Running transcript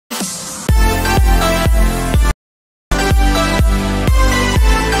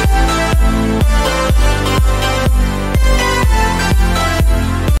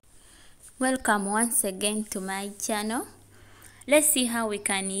Welcome once again to my channel. Let's see how we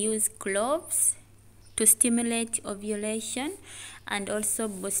can use cloves to stimulate ovulation and also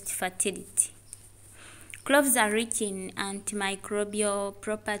boost fertility. Cloves are rich in antimicrobial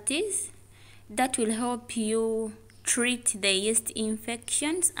properties that will help you treat the yeast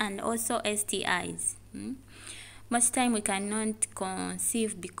infections and also STIs. Most time we cannot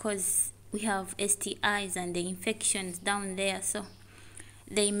conceive because we have STIs and the infections down there, so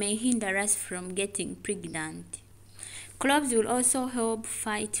they may hinder us from getting pregnant. Cloves will also help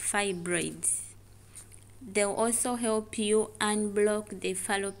fight fibroids. They'll also help you unblock the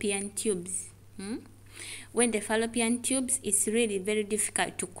fallopian tubes. When the fallopian tubes is really very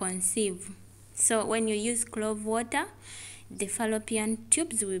difficult to conceive. So when you use clove water, the fallopian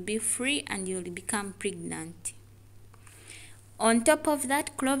tubes will be free and you'll become pregnant. On top of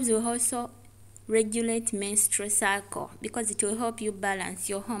that, cloves will also regulate menstrual cycle because it will help you balance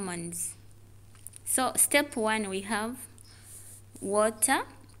your hormones. So step one, we have water.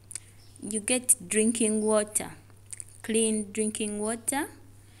 You get drinking water, clean drinking water,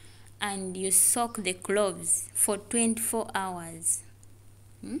 and you soak the cloves for 24 hours.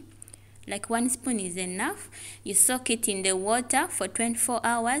 Like 1 spoon is enough. You soak it in the water for 24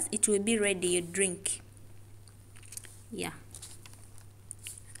 hours. It will be ready. You drink. Yeah,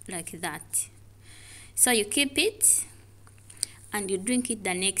 like that. So you keep it and you drink it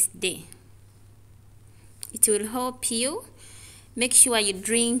the next day. It will help you. Make sure you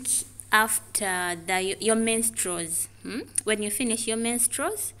drink after your menstruals. When you finish your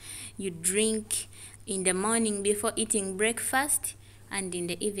menstruals, you drink in the morning before eating breakfast and in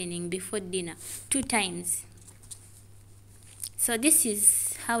the evening before dinner, 2 times. So this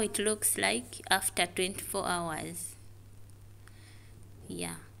is how it looks like after 24 hours.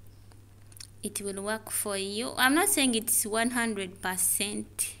 Yeah, it will work for you. I'm not saying it's 100%,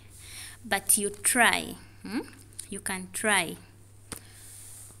 but you try. You can try.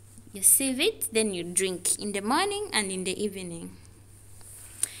 You sieve it, then you drink in the morning and in the evening.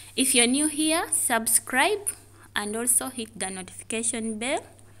 If you're new here, subscribe and also hit the notification bell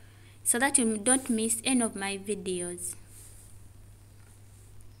so that you don't miss any of my videos.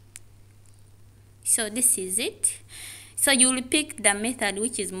 So this is it. So you will pick the method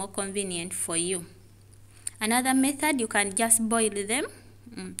which is more convenient for you. Another method, you can just boil them.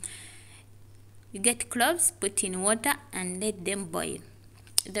 You get cloves, put in water and let them boil.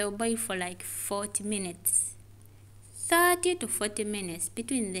 They'll boil for like 40 minutes. 30 to 40 minutes,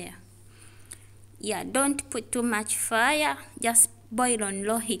 between there. Yeah, don't put too much fire. Just boil on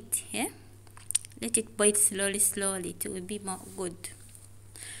low heat. Yeah? Let it boil slowly. It will be more good.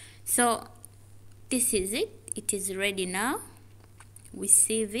 So this is it. It is ready now. We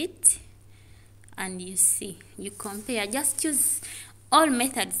sieve it and you see, you compare. Just choose. All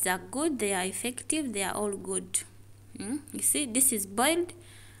methods are good, they are effective, they are all good. You see, this is boiled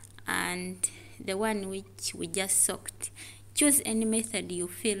and the one which we just soaked. Choose any method you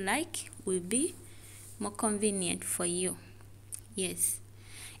feel like will be more convenient for you. Yes.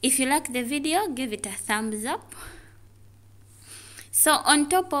 If you like the video, give it a thumbs up. So on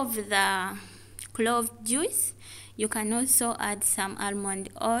top of the clove juice, you can also add some almond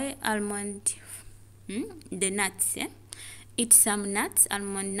oil, the nuts. Eat some nuts,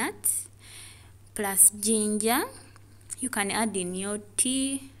 almond nuts, plus ginger. You can add in your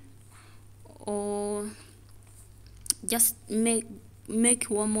tea or just make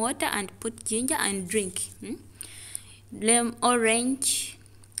warm water and put ginger and drink. Orange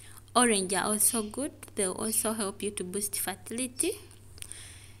are also good. They'll also help you to boost fertility.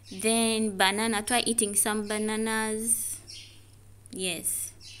 Then banana, try eating some bananas.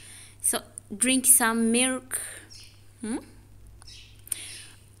 Yes. So drink some milk.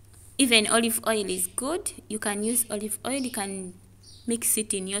 Even olive oil is good. You can use olive oil. You can mix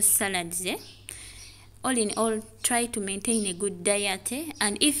it in your salads. All in all, try to maintain a good diet.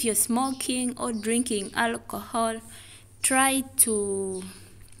 And if you're smoking or drinking alcohol, try to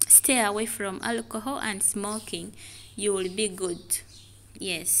stay away from alcohol and smoking. You will be good.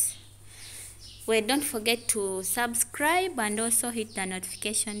 Yes. Well, don't forget to subscribe and also hit the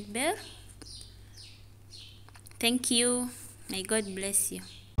notification bell. Thank you. May God bless you.